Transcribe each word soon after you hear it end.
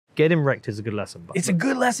getting wrecked is a good lesson. But it's a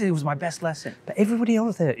good lesson. It was my best lesson. But everybody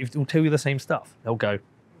else there will tell you the same stuff. They'll go,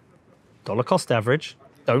 dollar cost average,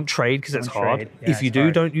 don't trade because it's hard. Yeah, if you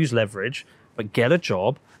do, don't use leverage, but get a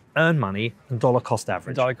job, earn money, and dollar cost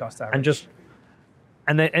average. Dollar cost average.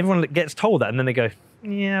 And then everyone gets told that, and then they go,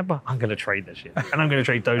 yeah, but I'm going to trade this shit. And I'm going to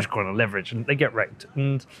trade Dogecoin on leverage, and they get wrecked.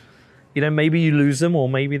 And, you know, maybe you lose them, or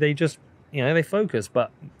maybe they just, you know, they focus.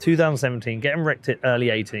 But 2017, getting wrecked at early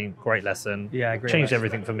 18, great lesson. Yeah, great Changed lesson.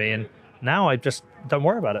 everything for me. And now I just don't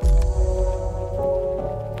worry about it.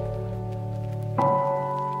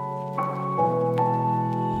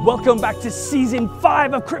 Welcome back to season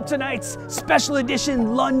 5 of Cryptonites, special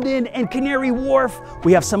edition London and Canary Wharf.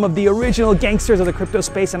 We have some of the original gangsters of the crypto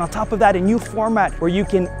space, and on top of that, a new format where you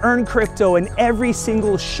can earn crypto in every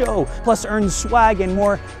single show, plus earn swag and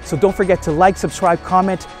more. So don't forget to like, subscribe,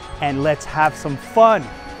 comment, and let's have some fun.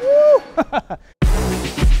 Woo!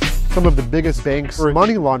 Some of the biggest banks for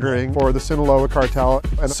money laundering for the Sinaloa cartel.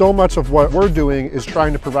 And so much of what we're doing is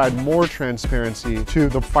trying to provide more transparency to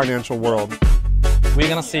the financial world. We're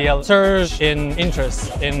gonna see a surge in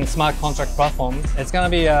interest in smart contract platforms. It's gonna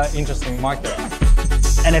be an interesting market.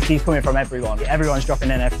 NFTs coming from everyone. Everyone's dropping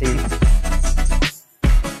NFTs.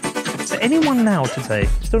 So anyone now today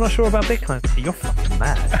still not sure about Bitcoin, you're fucking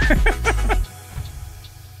mad.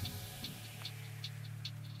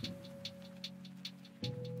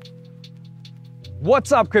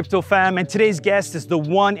 What's up, crypto fam? And today's guest is the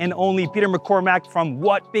one and only Peter McCormack from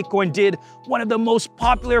What Bitcoin Did, one of the most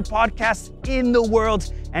popular podcasts in the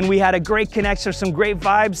world. And we had a great connection, some great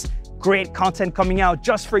vibes, great content coming out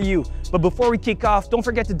just for you. But before we kick off, don't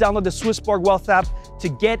forget to download the Swissborg Wealth app to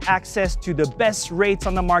get access to the best rates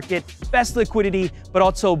on the market, best liquidity, but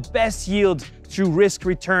also best yield through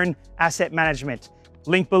risk-return asset management.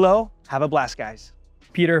 Link below. Have a blast, guys.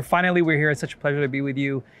 Peter, finally we're here. It's such a pleasure to be with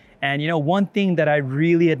you. And you know, one thing that I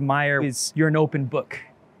really admire is you're an open book.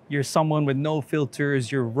 You're someone with no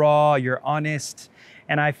filters, you're raw, you're honest.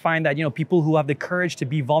 And I find that, you know, people who have the courage to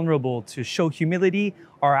be vulnerable, to show humility,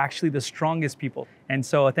 are actually the strongest people. And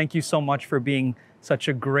so thank you so much for being such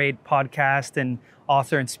a great podcast and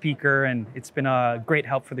author and speaker. And it's been a great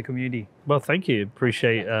help for the community. Well, thank you.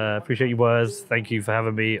 Appreciate your words. Thank you for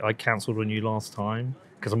having me. I cancelled on you last time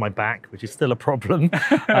because of my back, which is still a problem.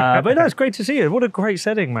 But no, it's great to see you. What a great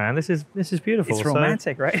setting, man. This is beautiful. It's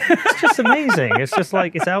romantic, right? It's just amazing. It's just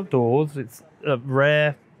like, it's outdoors. It's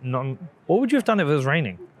rare. What would you have done if it was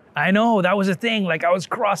raining? I know, that was the thing. Like, I was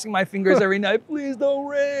crossing my fingers every night. Please don't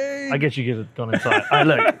rain. I guess you could have gone inside.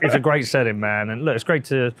 Look, it's a great setting, man. And look, it's great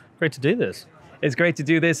to do this. It's great to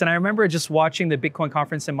do this. And I remember just watching the Bitcoin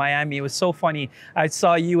conference in Miami. It was so funny. I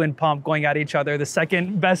saw you and Pump going at each other, the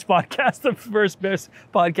second best podcast, the first best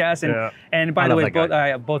podcast. And, yeah. And by the way,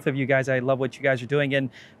 both of you guys, I love what you guys are doing. And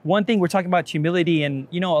one thing, we're talking about humility. And,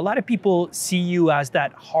 you know, a lot of people see you as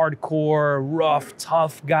that hardcore, rough,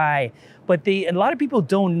 tough guy. But a lot of people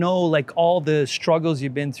don't know like all the struggles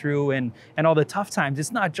you've been through and all the tough times.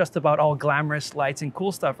 It's not just about all glamorous lights and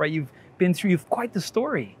cool stuff, right? You've quite the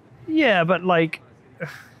story. Yeah, but like,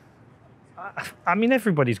 I mean,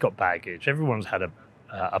 everybody's got baggage. Everyone's had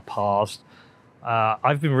a past.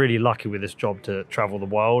 I've been really lucky with this job to travel the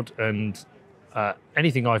world, and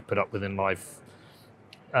anything I've put up with in life,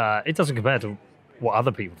 it doesn't compare to what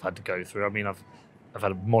other people have had to go through. I mean, I've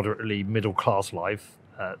had a moderately middle class life.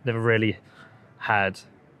 Never really had,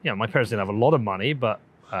 you know, my parents didn't have a lot of money, but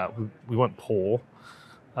we weren't poor.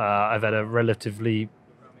 I've had a relatively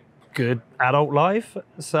good adult life.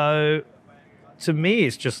 So to me,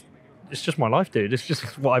 it's just my life, dude. It's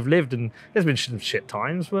just what I've lived, and there's been some shit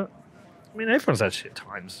times, but I mean, everyone's had shit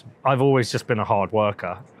times. I've always just been a hard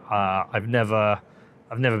worker. I've never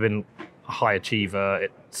been a high achiever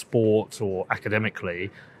at sports or academically,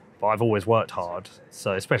 but I've always worked hard.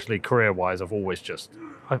 So especially career-wise, I've always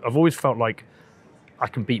felt like I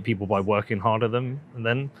can beat people by working harder than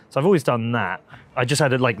them. So I've always done that. I just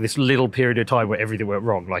had like this little period of time where everything went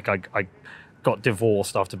wrong. Like I got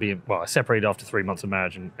divorced after I separated after 3 months of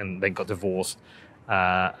marriage and then got divorced.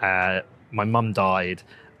 My mum died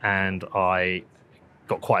and I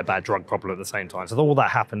got quite a bad drug problem at the same time. So all that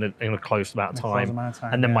happened in a close amount of time.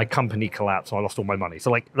 And then my company collapsed and I lost all my money. So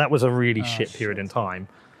like that was a really shit period in time.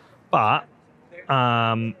 But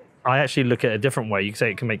I actually look at it a different way. You can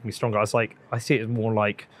say it can make me stronger. I see it as more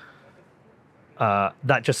like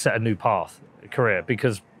that just set a new path, a career,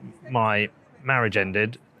 because my marriage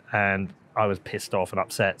ended and I was pissed off and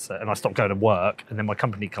upset, and I stopped going to work, and then my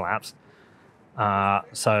company collapsed.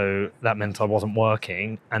 So that meant I wasn't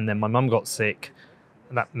working, and then my mum got sick,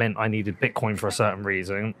 and that meant I needed Bitcoin for a certain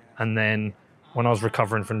reason. And then when I was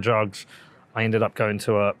recovering from drugs, I ended up going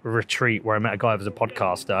to a retreat where I met a guy who was a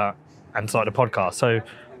podcaster and started a podcast. So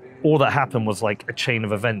all that happened was like a chain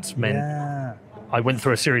of events meant I went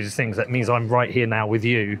through a series of things. That means I'm right here now with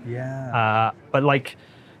you. But like,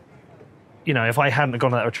 you know, if I hadn't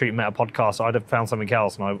gone to that retreat and met a podcast, I'd have found something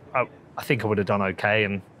else, and I think I would have done okay,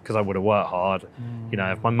 and because I would have worked hard. You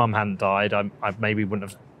know, if my mum hadn't died, I maybe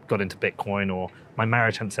wouldn't have got into Bitcoin, or my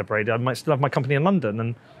marriage hadn't separated, I might still have my company in London.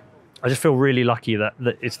 And I just feel really lucky that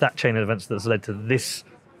it's that chain of events that's led to this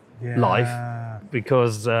life,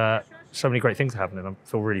 because so many great things are happening. I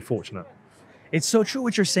feel really fortunate. It's so true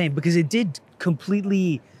what you're saying, because it did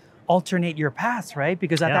completely alternate your path, right?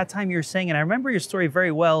 Because at that time you're saying, and I remember your story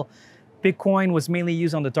very well, Bitcoin was mainly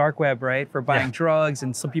used on the dark web, right? For buying drugs.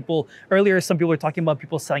 And some people were talking about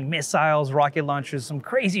people selling missiles, rocket launchers, some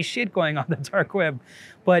crazy shit going on the dark web.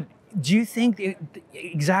 But do you think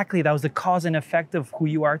exactly that was the cause and effect of who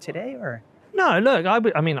you are today, or? No, look,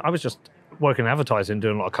 I mean, I was just working in advertising,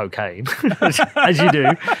 doing a lot of cocaine, as you do.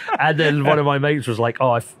 And then one of my mates was like,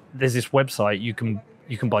 oh, there's this website, you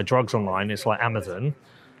can buy drugs online. It's like Amazon.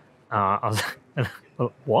 I was like,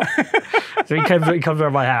 what? So he comes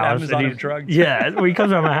around my house. Amazon of drugs. Yeah, when he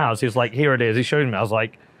comes around my house, he's like, here it is. He showed me. I was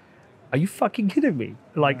like, are you fucking kidding me?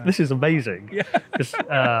 Like, this is amazing.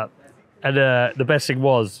 And the best thing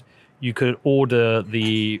was, you could order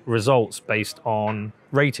the results based on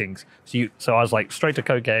ratings. So I was like, straight to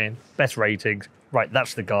cocaine, best ratings. Right,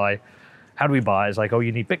 that's the guy. How do we buy? It's like, oh,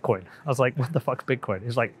 you need Bitcoin. I was like, what the fuck's Bitcoin?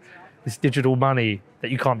 It's like this digital money that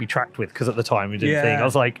you can't be tracked with, because at the time we didn't think. I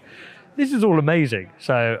was like, this is all amazing.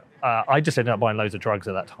 So I just ended up buying loads of drugs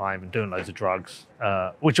at that time and doing loads of drugs,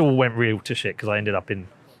 which all went real to shit, because I ended up in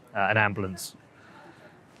an ambulance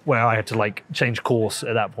where I had to like change course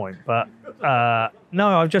at that point. But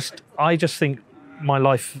no, I just think my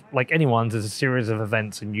life, like anyone's, is a series of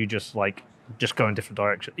events, and you just go in different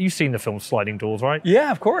directions. You've seen the film Sliding Doors, right?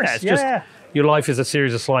 Yeah, of course. Yeah, it's just your life is a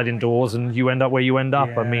series of sliding doors, and you end up where you end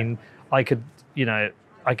up. I mean, I could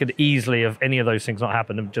easily, if any of those things not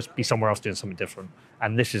happen, and just be somewhere else doing something different.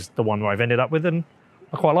 And this is the one where I've ended up with, and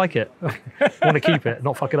I quite like it. I want to keep it,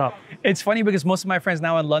 not fuck it up. It's funny because most of my friends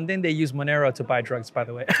now in London, they use Monero to buy drugs, by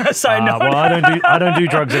the way. Side note. Well, I don't do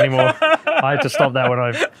drugs anymore. I had to stop that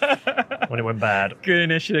when it went bad. Good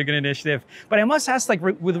initiative. But I must ask, like,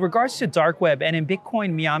 with regards to dark web and in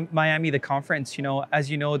Bitcoin Miami, the conference, you know,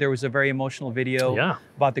 as you know, there was a very emotional video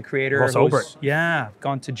about the creator. Ross Ulbricht.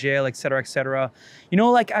 Gone to jail, et cetera, et cetera. You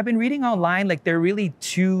know, like, I've been reading online, like, there are really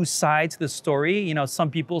two sides to the story. You know, some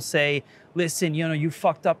people say, listen, you know, you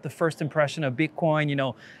fucked up the first impression of Bitcoin, you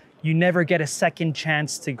know, you never get a second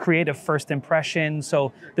chance to create a first impression.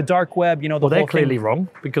 So the dark web, you know, they're clearly wrong,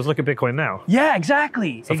 because look at Bitcoin now. Yeah,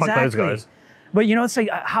 exactly. So fuck those guys. But you know, it's like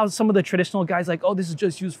how some of the traditional guys like, oh, this is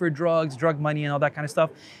just used for drugs, drug money, and all that kind of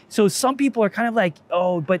stuff. So some people are kind of like,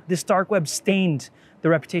 oh, but this dark web stained the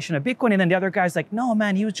reputation of Bitcoin. And then the other guy's like, no,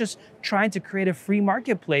 man, he was just trying to create a free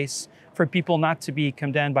marketplace for people not to be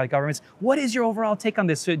condemned by governments. What is your overall take on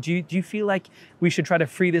this? So do you feel like we should try to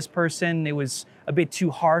free this person? It was a bit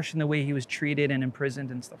too harsh in the way he was treated and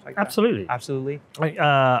imprisoned and stuff like that. Absolutely.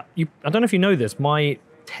 I don't know if you know this, my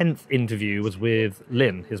 10th interview was with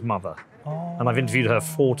Lynn, his mother. And I've interviewed her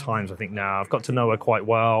 4 times, I think, now. I've got to know her quite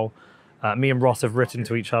well. Me and Ross have written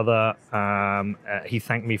to each other. He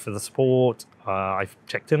thanked me for the support. I've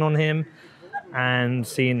checked in on him and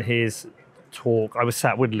seen his talk. I was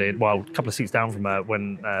sat with Lynn, well, a couple of seats down from her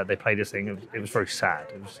when they played this thing. It was very sad.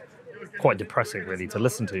 It was quite depressing, really, to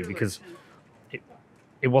listen to, because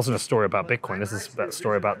it wasn't a story about Bitcoin. This is a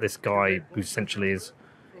story about this guy who essentially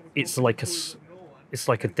it's like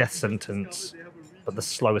a death sentence, but the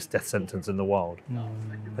slowest death sentence in the world.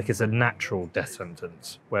 Like, it's a natural death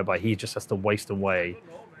sentence whereby he just has to waste away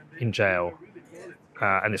in jail,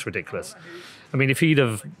 and it's ridiculous. I mean, if he'd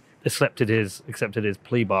have accepted his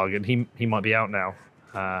plea bargain, he might be out now,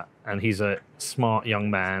 and he's a smart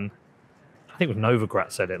young man. I think it was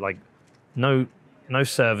Novogratz said it, like, no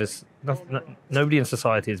service, nobody in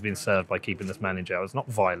society has been served by keeping this man in jail. It's not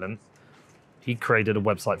violent. He created a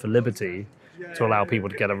website for liberty to allow people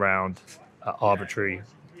to get around arbitrary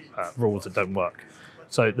rules that don't work.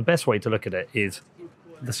 So the best way to look at it is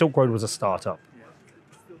the Silk Road was a startup,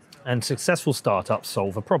 and successful startups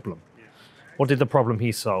solve a problem. What did the problem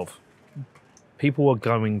he solve? People were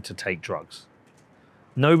going to take drugs.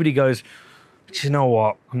 Nobody goes, you know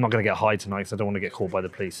what, I'm not going to get high tonight because I don't want to get caught by the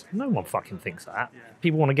police. No one fucking thinks that.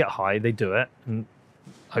 People want to get high, they do it, and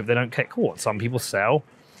hope they don't get caught. Some people sell.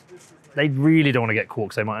 They really don't want to get caught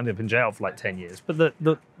because they might end up in jail for like 10 years. But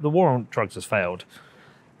the war on drugs has failed.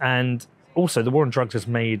 And also, the war on drugs has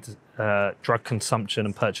made drug consumption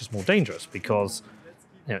and purchase more dangerous, because,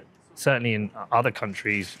 you know, certainly in other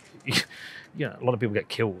countries, you know, a lot of people get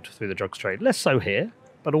killed through the drugs trade. Less so here,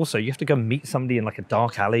 but also you have to go meet somebody in like a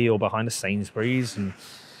dark alley or behind a Sainsbury's, and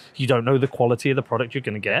you don't know the quality of the product you're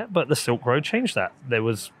going to get. But the Silk Road changed that.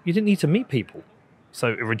 You didn't need to meet people, so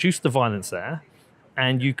it reduced the violence there,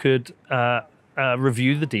 and you could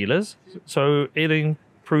review the dealers, so it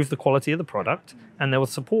improved the quality of the product, and there were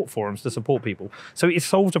support forums to support people. So it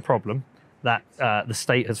solved a problem that the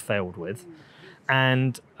state has failed with,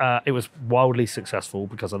 and it was wildly successful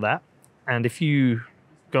because of that. And if you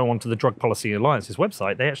go onto the Drug Policy Alliance's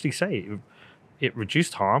website, they actually say it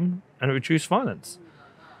reduced harm and it reduced violence.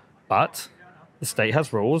 But the state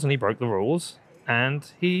has rules, and he broke the rules, and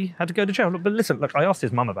he had to go to jail. But listen, look, I asked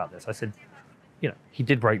his mum about this. I said, you know, he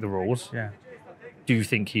did break the rules. Yeah. Do you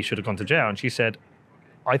think he should have gone to jail? And she said,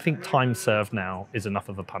 I think time served now is enough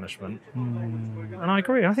of a punishment. And I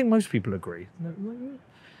agree. I think most people agree.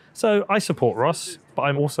 So I support Ross, but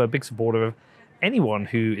I'm also a big supporter of anyone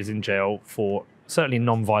who is in jail for certainly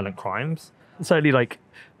non-violent crimes. Certainly, like,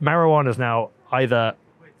 marijuana is now either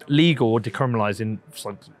legal or decriminalized in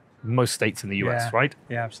most states in the US, right?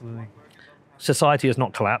 Yeah, absolutely. Society has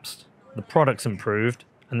not collapsed. The product's improved,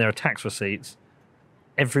 and there are tax receipts.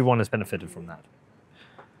 Everyone has benefited from that.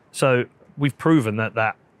 So we've proven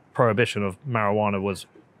that prohibition of marijuana was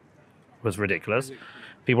ridiculous.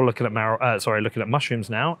 People looking at looking at mushrooms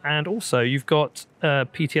now, and also you've got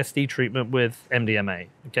PTSD treatment with MDMA.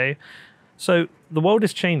 Okay, so the world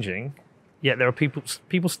is changing, yet there are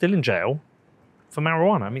people still in jail for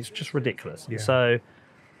marijuana. I mean, it's just ridiculous. Yeah. So,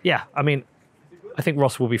 yeah, I mean, I think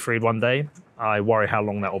Ross will be freed one day. I worry how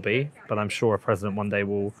long that will be, but I'm sure a president one day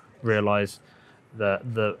will realize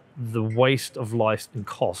the waste of life and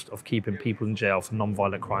cost of keeping people in jail for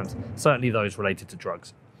non-violent crimes, certainly those related to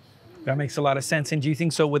drugs. That makes a lot of sense. And do you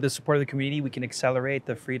think so with the support of the community, we can accelerate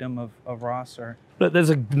the freedom of Ross? Or Look, there's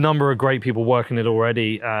a number of great people working it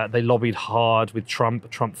already. They lobbied hard with Trump.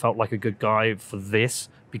 Trump felt like a good guy for this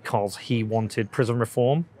because he wanted prison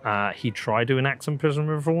reform. He tried to enact some prison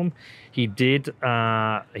reform. He did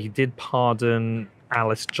pardon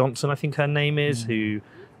Alice Johnson, I think her name is, who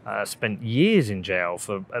spent years in jail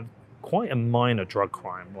for quite a minor drug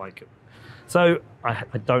crime. So I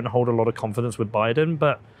don't hold a lot of confidence with Biden,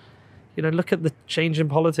 but you know, look at the change in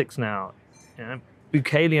politics now. You know,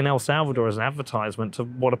 Bukele in El Salvador is an advertisement to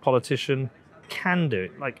what a politician can do.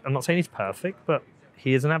 Like, I'm not saying he's perfect, but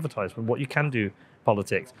he is an advertisement what you can do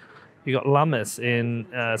politics. You got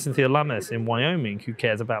Cynthia Lummis in Wyoming, who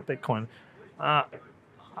cares about Bitcoin.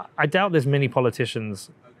 I doubt there's many politicians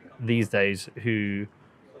these days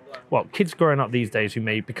kids growing up these days who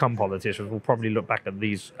may become politicians will probably look back at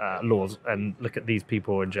these laws and look at these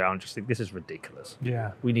people in jail and just think, this is ridiculous.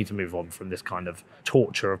 Yeah. We need to move on from this kind of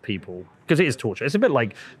torture of people, because it is torture. It's a bit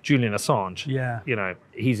like Julian Assange. Yeah. You know,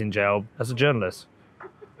 he's in jail as a journalist.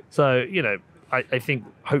 So, you know, I think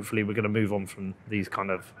hopefully we're going to move on from these kind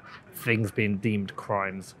of things being deemed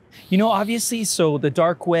crimes. You know, obviously, so the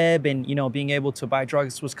dark web and, you know, being able to buy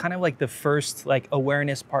drugs was kind of like the first like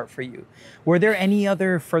awareness part for you. Were there any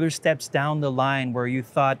other further steps down the line where you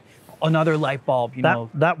thought another light bulb, you know?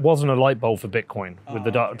 That wasn't a light bulb for Bitcoin with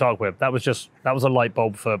the dark web. That was a light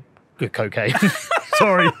bulb for good cocaine.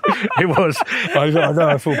 Sorry, it was. I know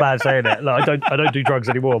I feel bad saying it. Like, I don't do drugs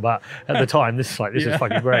anymore, but at the time, this is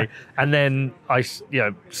fucking great. And then I,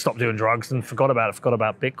 stopped doing drugs and forgot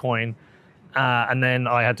about Bitcoin. And then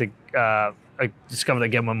I had to. I discovered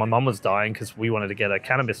again when my mum was dying because we wanted to get a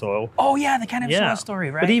cannabis oil. Oh yeah, the cannabis oil story,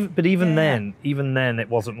 right? But even then, it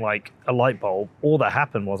wasn't like a light bulb. All that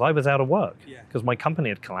happened was I was out of work because my company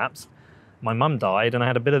had collapsed. My mum died, and I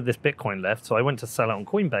had a bit of this Bitcoin left, so I went to sell it on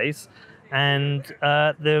Coinbase. And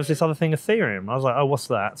there was this other thing, Ethereum. I was like, oh, what's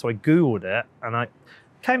that? So I Googled it, and I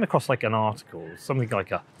came across like an article, something like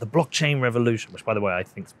the blockchain revolution, which, by the way, I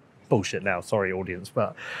think's bullshit now. Sorry, audience.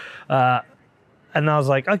 But and I was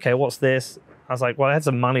like, okay, what's this? I was like, well, I had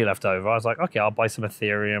some money left over. I was like, okay, I'll buy some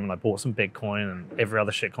Ethereum, and I bought some Bitcoin and every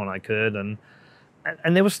other shitcoin I could.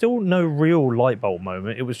 And there was still no real light bulb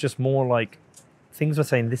moment. It was just more like things were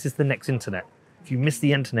saying, this is the next internet. If you miss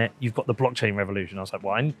the internet, you've got the blockchain revolution. I was like,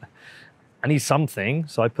 well, I need something.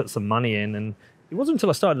 So I put some money in, and it wasn't until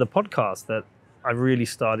I started the podcast that I really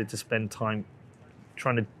started to spend time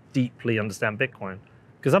trying to deeply understand Bitcoin.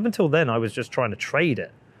 Because up until then, I was just trying to trade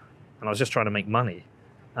it, and I was just trying to make money.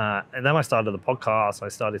 And then I started the podcast, I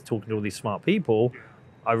started talking to all these smart people.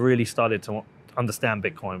 I really started to understand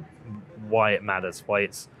Bitcoin, why it matters, why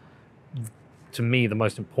it's, to me, the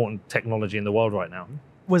most important technology in the world right now.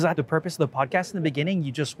 Was that the purpose of the podcast in the beginning?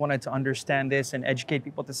 You just wanted to understand this and educate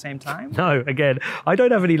people at the same time? No, again, I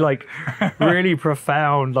don't have any like really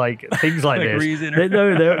profound like things like this. Reason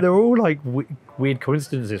They're all like weird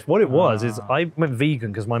coincidences. What it was is I went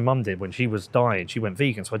vegan because my mum did when she was dying. She went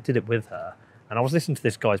vegan, so I did it with her. And I was listening to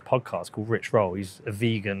this guy's podcast called Rich Roll. He's a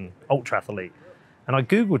vegan ultra athlete. And I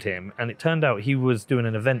Googled him, and it turned out he was doing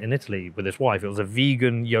an event in Italy with his wife. It was a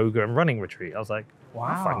vegan yoga and running retreat. I was like, wow,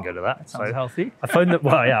 I'll fucking go to that. That sounds healthy. I phoned them,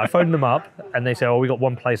 I phoned them up, and they said, oh, we got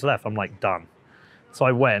one place left. I'm like, done. So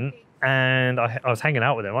I went, and I was hanging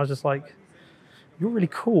out with him. I was just like, you're really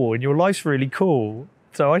cool, and your life's really cool.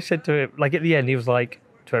 So I said to him, like at the end, he was like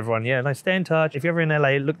to everyone, yeah, no, stay in touch. If you're ever in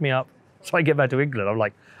LA, look me up. So I get back to England. I'm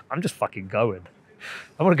like, I'm just fucking going.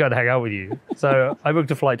 I want to go and hang out with you. So I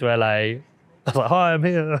booked a flight to LA. I was like, hi, I'm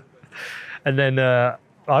here. And then I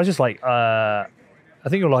was just like, I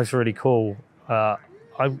think your life's really cool. I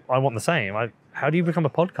want the same. How do you become a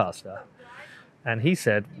podcaster? And he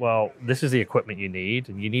said, well, this is the equipment you need,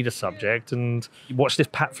 and you need a subject, and you watch this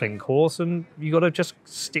Pat Flynn course, and you got to just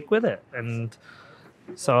stick with it. And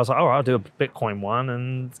so I was like, all right, I'll do a Bitcoin one.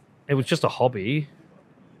 And it was just a hobby.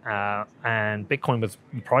 And Bitcoin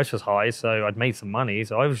the price was high, so I'd made some money.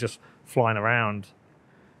 So I was just flying around,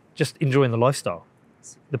 just enjoying the lifestyle.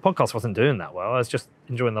 The podcast wasn't doing that well. I was just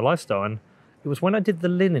enjoying the lifestyle. And it was when I did the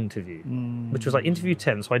Lynn interview, which was like interview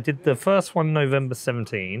 10. So I did the first one November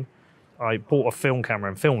 17. I bought a film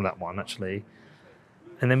camera and filmed that one actually.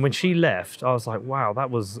 And then when she left, I was like, wow,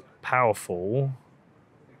 that was powerful.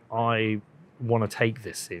 I want to take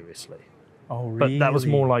this seriously. Oh, really? But that was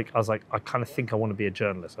more like, I was like, I kind of think I want to be a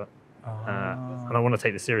journalist. And I want to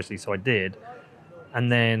take this seriously, so I did.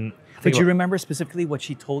 And then... But you remember specifically what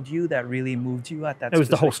she told you that really moved you at that? It was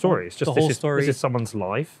the whole story. It's just the whole story. This is someone's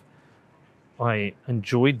life. I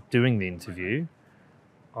enjoyed doing the interview.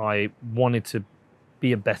 I wanted to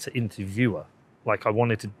be a better interviewer. Like I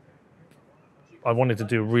wanted to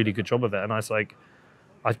do a really good job of it. And I was like,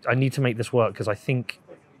 I need to make this work, because I think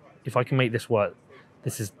if I can make this work,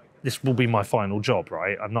 this will be my final job,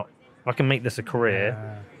 right? If I can make this a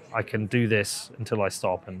career, I can do this until I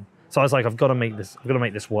stop. And so I was like, I've got to make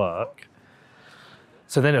this work.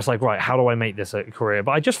 So then it's like, right, how do I make this a career?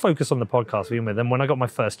 But I just focused on the podcast to begin with. Then when I got my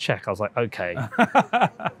first check, I was like, okay,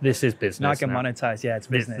 this is business. Not gonna monetize, yeah, it's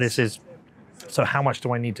business. This is, so how much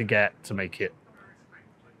do I need to get to make it?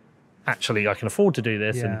 Actually, I can afford to do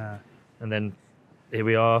this. Yeah. And then here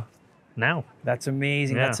we are now. That's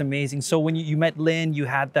amazing. Yeah. That's amazing. So when you met Lynn, you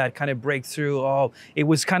had that kind of breakthrough. Oh, it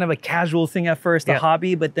was kind of a casual thing at first, a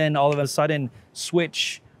hobby, but then all of a sudden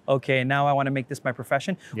switch. Okay, now I want to make this my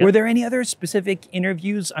profession. Yep. Were there any other specific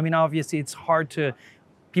interviews? I mean, obviously it's hard to,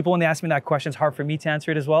 people when they ask me that question, it's hard for me to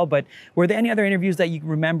answer it as well, but were there any other interviews that you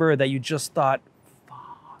remember that you just thought,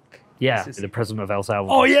 fuck? Yeah, the president of El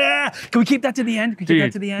Salvador. Oh yeah! Can we keep that to the end? Can we keep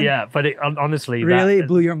that to the end? Yeah, but honestly... Really? It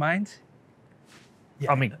blew your mind?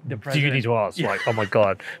 Yeah, I mean, do you need to ask? Yeah. Like, oh my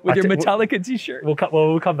God. With your Metallica t-shirt?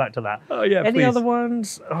 We'll come back to that. Oh yeah, Any other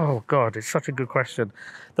ones? Oh God, it's such a good question.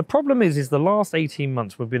 The problem is the last 18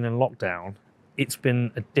 months we've been in lockdown, it's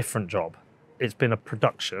been a different job. It's been a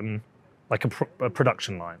production, like a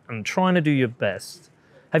production line, and trying to do your best.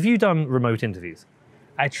 Have you done remote interviews?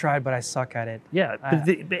 I tried, but I suck at it. Yeah,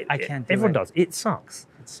 I can't do everyone it. does. It sucks.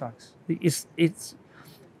 It sucks. It's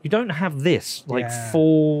you don't have this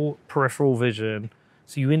full peripheral vision.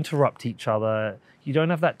 So you interrupt each other. You don't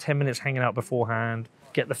have that 10 minutes hanging out beforehand,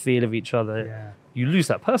 get the feel of each other. Yeah. You lose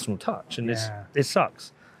that personal touch, and it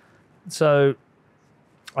sucks. So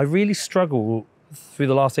I really struggle through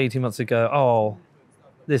the last 18 months to go, oh,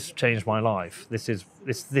 this changed my life. This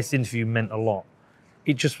interview meant a lot.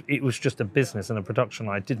 It was just a business and a production.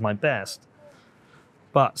 I did my best.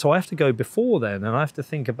 But so I have to go before then, and I have to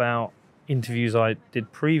think about interviews I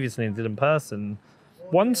did previously and did in person.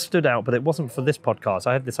 One stood out, but it wasn't for this podcast.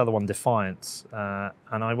 I had this other one, Defiance,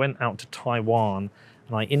 and I went out to Taiwan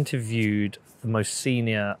and I interviewed the most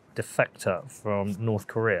senior defector from North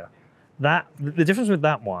Korea. The difference with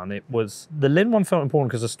that one, it was the Lynn one felt important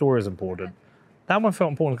because the story is important. That one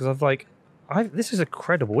felt important because I was like, this is a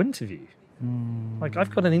credible interview. Like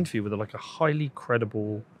I've got an interview with a highly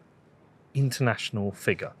credible international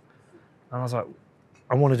figure, and I was like,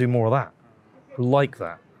 I want to do more of that. I like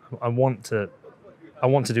that. I want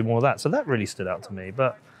to do more of that. So that really stood out to me.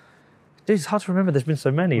 But it's hard to remember. There's been so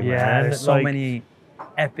many, man. There's so many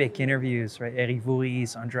epic interviews, right? Eric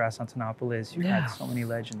Voorhees, Andreas Antonopoulos. You had so many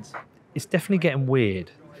legends. It's definitely getting weird.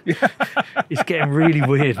 It's getting really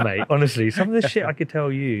weird, mate. Honestly, some of the shit I could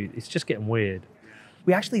tell you, it's just getting weird.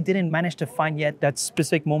 We actually didn't manage to find yet that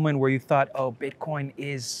specific moment where you thought, oh, Bitcoin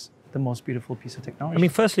is the most beautiful piece of technology. I mean,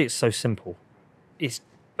 firstly, it's so simple. It's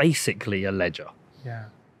basically a ledger Yeah.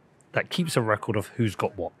 that keeps a record of who's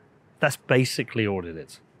got what. That's basically all it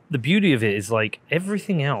is. The beauty of it is like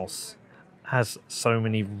everything else has so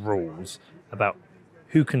many rules about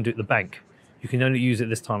who can do the bank. You can only use it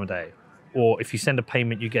this time of day. Or if you send a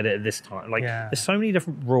payment, you get it at this time. Like there's so many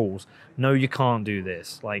different rules. No, you can't do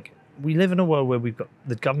this. Like we live in a world where we've got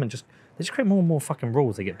the government they just create more and more fucking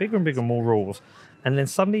rules. They get bigger and bigger and more rules. And then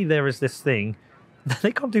suddenly there is this thing that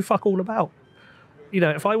they can't do fuck all about. You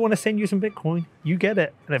know, if I want to send you some Bitcoin, you get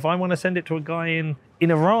it. And if I want to send it to a guy in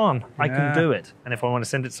Iran, I can do it. And if I want to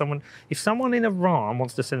send it to someone, if someone in Iran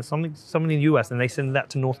wants to send someone in the US and they send that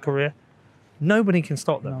to North Korea, nobody can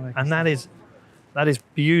stop them. And that is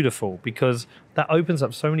beautiful because that opens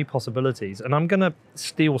up so many possibilities. And I'm going to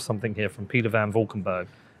steal something here from Peter Van Valkenburg.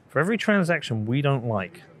 For every transaction we don't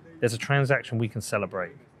like, there's a transaction we can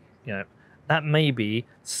celebrate. You know, that may be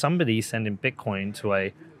somebody sending Bitcoin to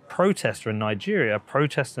a protester in Nigeria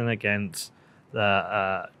protesting against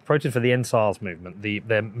the protest for the NSARS movement,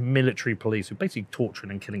 their military police who are basically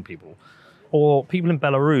torturing and killing people, or people in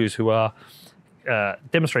Belarus who are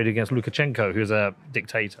demonstrating against Lukashenko, who's a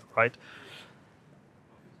dictator, right?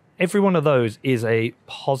 Every one of those is a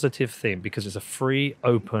positive thing because it's a free,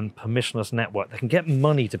 open, permissionless network that can get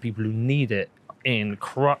money to people who need it in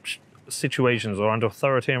corrupt situations or under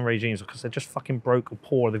authoritarian regimes because they're just fucking broke or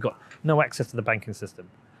poor. They've got no access to the banking system.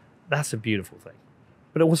 That's a beautiful thing.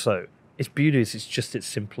 But also, its beauty is just its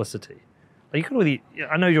simplicity. Like you can really,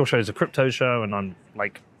 I know your show is a crypto show and I'm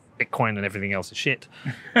like Bitcoin and everything else is shit,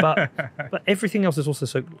 but everything else is also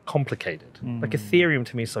so complicated. Like Ethereum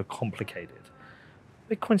to me is so complicated.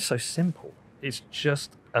 Bitcoin's so simple. It's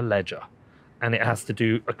just a ledger and it has to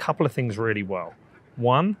do a couple of things really well.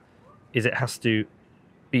 One is it has to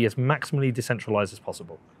be as maximally decentralized as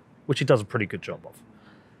possible, which it does a pretty good job of.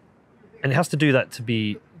 And it has to do that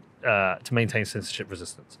to maintain censorship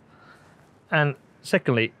resistance. And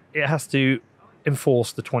secondly, it has to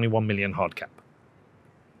enforce the 21 million hard cap.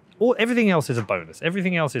 Everything else is a bonus.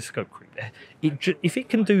 Everything else is scope creep. If it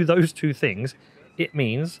can do those two things, it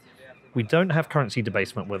means we don't have currency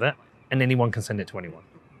debasement with it, and anyone can send it to anyone.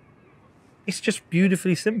 It's just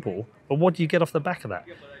beautifully simple. But what do you get off the back of that?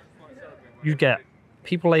 You get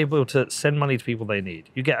people able to send money to people they need.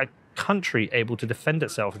 You get a country able to defend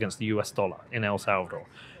itself against the US dollar in El Salvador.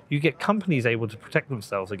 You get companies able to protect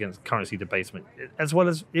themselves against currency debasement, as well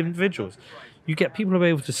as individuals. You get people who are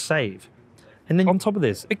able to save. And then on top of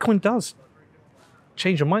this, Bitcoin does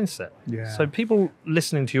change your mindset. Yeah. So people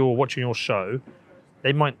listening to you or watching your show,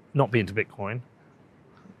 they might not be into Bitcoin.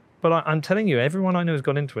 But I'm telling you, everyone I know has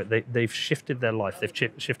gone into it. They've shifted their life. They've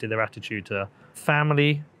shifted their attitude to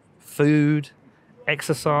family, food,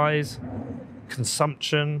 exercise,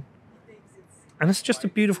 consumption. And it's just a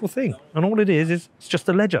beautiful thing. And all it is it's just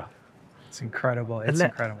a ledger. It's incredible. It's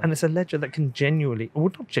incredible. And it's a ledger that can genuinely, or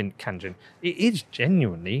not it is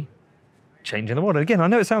genuinely changing the world. And again, I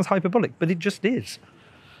know it sounds hyperbolic, but it just is.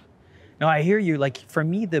 No, I hear you. Like for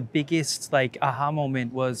me, the biggest like aha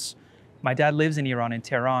moment was my dad lives in Iran, in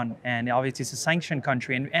Tehran, and obviously it's a sanctioned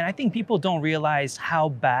country. And I think people don't realize how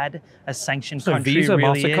bad a sanctioned country Visa,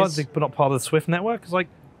 really MasterCard, is. they put up part of the SWIFT network. It's like,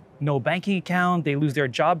 no banking account, they lose their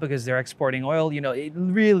job because they're exporting oil. You know,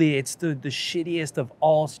 it's the shittiest of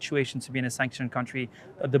all situations to be in a sanctioned country.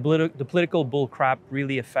 The political bull crap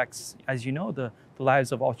really affects, as you know, the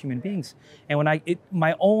lives of all human beings. And when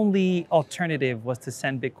my only alternative was to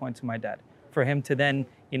send Bitcoin to my dad, for him to then,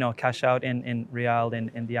 you know, cash out in Real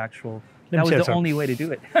and the actual, that was the only way to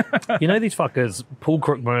do it. You know these fuckers, Paul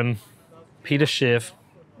Krugman, Peter Schiff,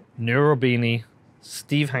 Noor Robini,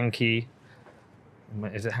 Steve Hanke,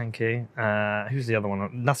 is it Hanke? Who's the other one?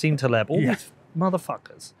 Nassim Taleb. All these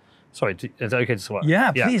motherfuckers. Sorry, is it okay to swear?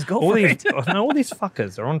 Yeah, please go for it. All these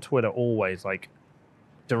fuckers are on Twitter always like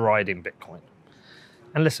deriding Bitcoin.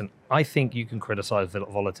 And listen, I think you can criticize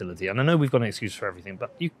volatility. And I know we've got an excuse for everything,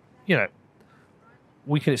 but you know,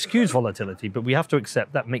 we can excuse volatility, but we have to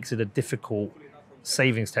accept that makes it a difficult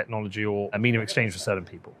savings technology or a mean of exchange for certain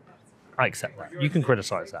people. I accept that. You can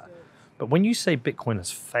criticize that. But when you say Bitcoin has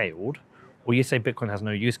failed, or you say Bitcoin has no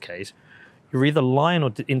use case, you're either lying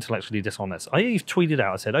or intellectually dishonest. I tweeted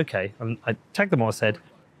out, I said, okay, and I tagged them all, I said,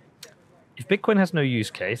 if Bitcoin has no use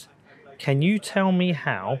case, can you tell me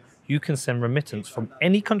how you can send remittance from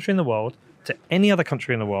any country in the world to any other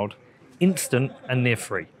country in the world, instant and near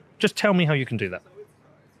free? Just tell me how you can do that.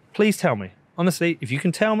 Please tell me. Honestly, if you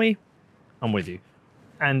can tell me, I'm with you.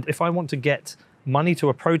 And if I want to get money to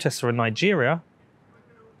a protester in Nigeria,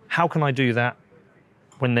 how can I do that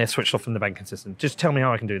when they're switched off from the banking system? Just tell me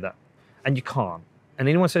how I can do that. And you can't. And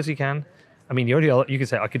anyone says you can, I mean, you could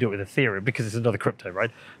say I could do it with Ethereum because it's another crypto,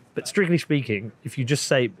 right? But strictly speaking, if you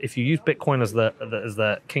use Bitcoin as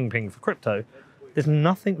the kingpin for crypto, there's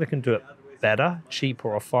nothing that can do it better,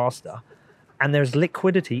 cheaper, or faster. And there's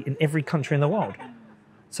liquidity in every country in the world.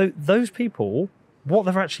 So those people, what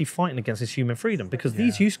they're actually fighting against is human freedom, because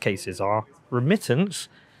these use cases are remittance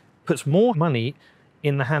puts more money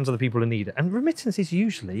in the hands of the people who need it. And remittance is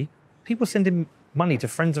usually people sending money to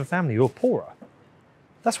friends and family who are poorer.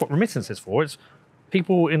 That's what remittance is for. It's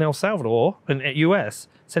people in El Salvador and US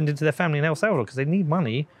sending to their family in El Salvador because they need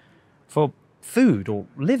money for food or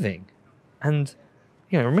living. And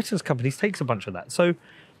remittance companies takes a bunch of that. So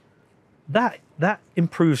that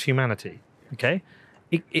improves humanity, okay?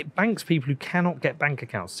 It banks people who cannot get bank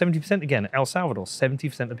accounts. 70%, again, El Salvador,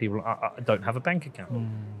 70% of people don't have a bank account.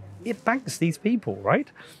 It banks these people,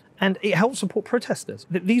 right? And it helps support protesters.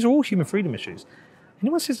 These are all human freedom issues.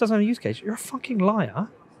 Anyone says it doesn't have a use case, you're a fucking liar,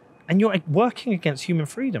 and you're working against human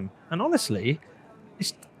freedom. And honestly,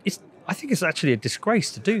 I think it's actually a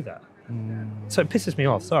disgrace to do that. So it pisses me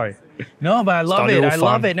off, sorry. No, but I love it. I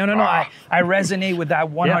love it. No. I resonate with that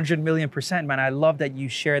 100,000,000%, man. I love that you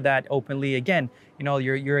share that openly. Again,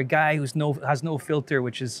 you're a guy who has no filter,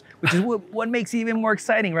 which is what makes it even more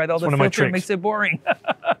exciting, right? All the filter makes it boring.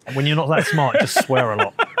 When you're not that smart, just swear a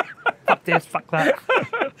lot. Fuck this, fuck that.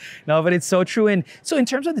 No, but it's so true. And so in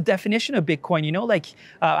terms of the definition of Bitcoin,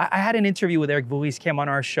 I had an interview with Eric Voorhees, came on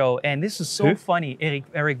our show, and this is so funny.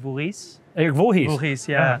 Eric Voorhees. Eric Voorhees. Voorhees,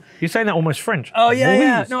 yeah. You're saying that almost French. Oh,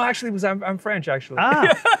 yeah. No, actually, I'm French, actually.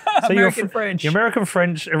 So American French. You're American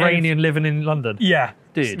French, Iranian, living in London. Yeah.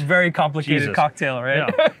 Dude. It's a very complicated cocktail,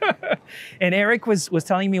 right? Yeah. And Eric was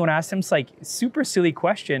telling me when I asked him, it's like, super silly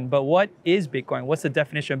question, but what is Bitcoin? What's the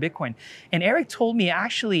definition of Bitcoin? And Eric told me,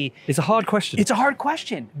 actually... It's a hard question. It's a hard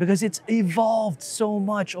question because it's evolved so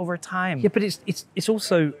much over time. Yeah, but it's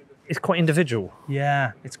also... It's quite individual.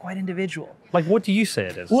 Yeah, it's quite individual. Like, what do you say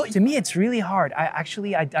it is? Well, to me, it's really hard.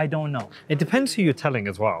 I don't know. It depends who you're telling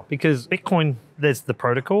as well, because Bitcoin, there's the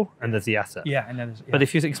protocol and there's the asset. Yeah, and there's... But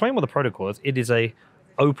if you explain what the protocol is, it is a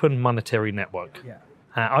open monetary network. Yeah.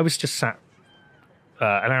 I was just sat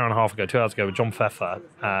an hour and a half ago, 2 hours ago, with John Pfeffer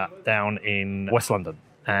down in West London,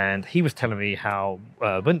 and he was telling me how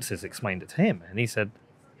Bunces explained it to him, and he said,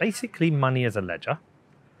 basically, money is a ledger,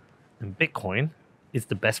 and Bitcoin is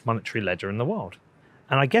the best monetary ledger in the world.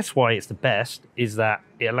 And I guess why it's the best is that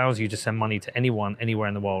it allows you to send money to anyone, anywhere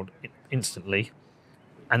in the world instantly,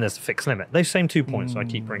 and there's a fixed limit. Those same 2 points I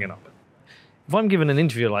keep bringing up. If I'm given an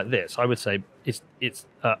interview like this, I would say it's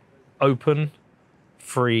an open,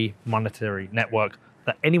 free monetary network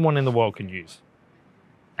that anyone in the world can use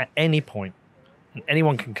at any point, and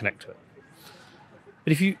anyone can connect to it.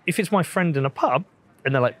 But if it's my friend in a pub,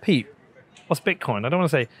 and they're like, Pete, what's Bitcoin? I don't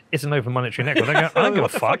want to say it's an open monetary network. I don't give a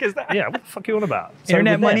fuck. What the fuck is that? Yeah, what the fuck are you on about?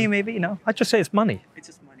 Internet money, maybe? No. I just say it's money. It's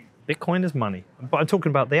just money. Bitcoin is money. But I'm talking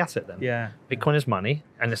about the asset then. Yeah. Bitcoin is money,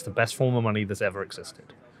 and it's the best form of money that's ever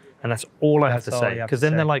existed. And that's all I have to say. Because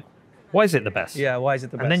then they're like, why is it the best? Yeah, why is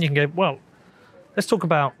it the best? And then you can go, well, let's talk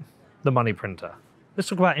about the money printer. Let's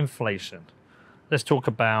talk about inflation. Let's talk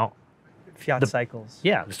about... Fiat cycles.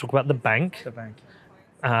 Yeah, let's talk about the bank. The bank.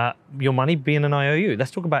 Your money being an IOU.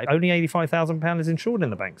 Let's talk about only £85,000 is insured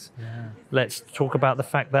in the banks. Yeah. Let's talk about the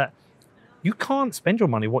fact that you can't spend your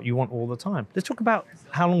money what you want all the time. Let's talk about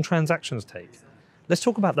how long transactions take. Let's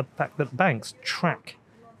talk about the fact that banks track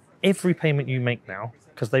every payment you make now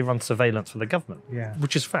because they run surveillance for the government,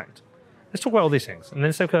 which is fact. Let's talk about all these things. And then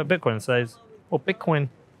let's talk about Bitcoin and say, well, Bitcoin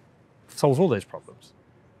solves all those problems.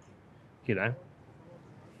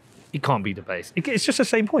 It can't be debased. It's just the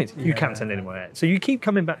same points. You can't send anywhere. So you keep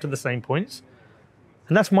coming back to the same points.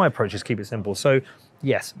 And that's my approach, is keep it simple. So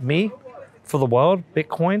yes, for the world,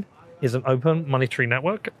 Bitcoin is an open monetary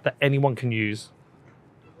network that anyone can use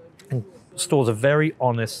and stores a very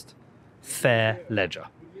honest, fair ledger.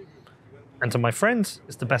 And to my friends,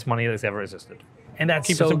 it's the best money that's ever existed. And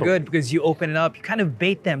that's so good because you open it up, you kind of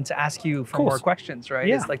bait them to ask you for more questions, right?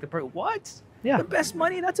 Yeah. It's like what? Yeah. The best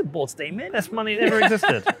money? That's a bold statement. Best money that ever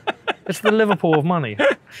existed. It's the Liverpool of money.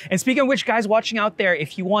 And speaking of which, guys watching out there,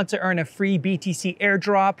 if you want to earn a free BTC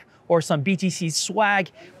airdrop or some BTC swag,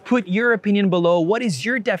 put your opinion below. What is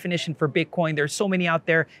your definition for Bitcoin? There's so many out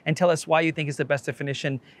there, and tell us why you think is the best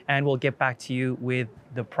definition, and we'll get back to you with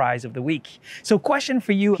the prize of the week. So question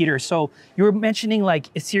for you, Peter. So you were mentioning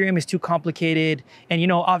like Ethereum is too complicated, and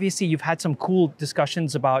obviously you've had some cool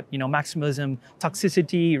discussions about maximalism,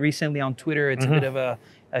 toxicity recently on Twitter. It's a bit of a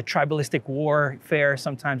tribalistic warfare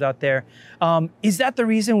sometimes out there. Is that the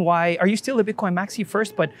reason why, are you still a Bitcoin maxi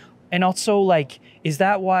first, and also like, is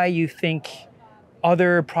that why you think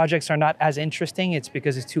other projects are not as interesting? It's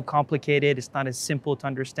because it's too complicated. It's not as simple to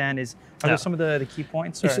understand. Are there some of the key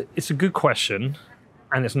points? It's a good question,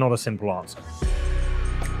 and it's not a simple answer.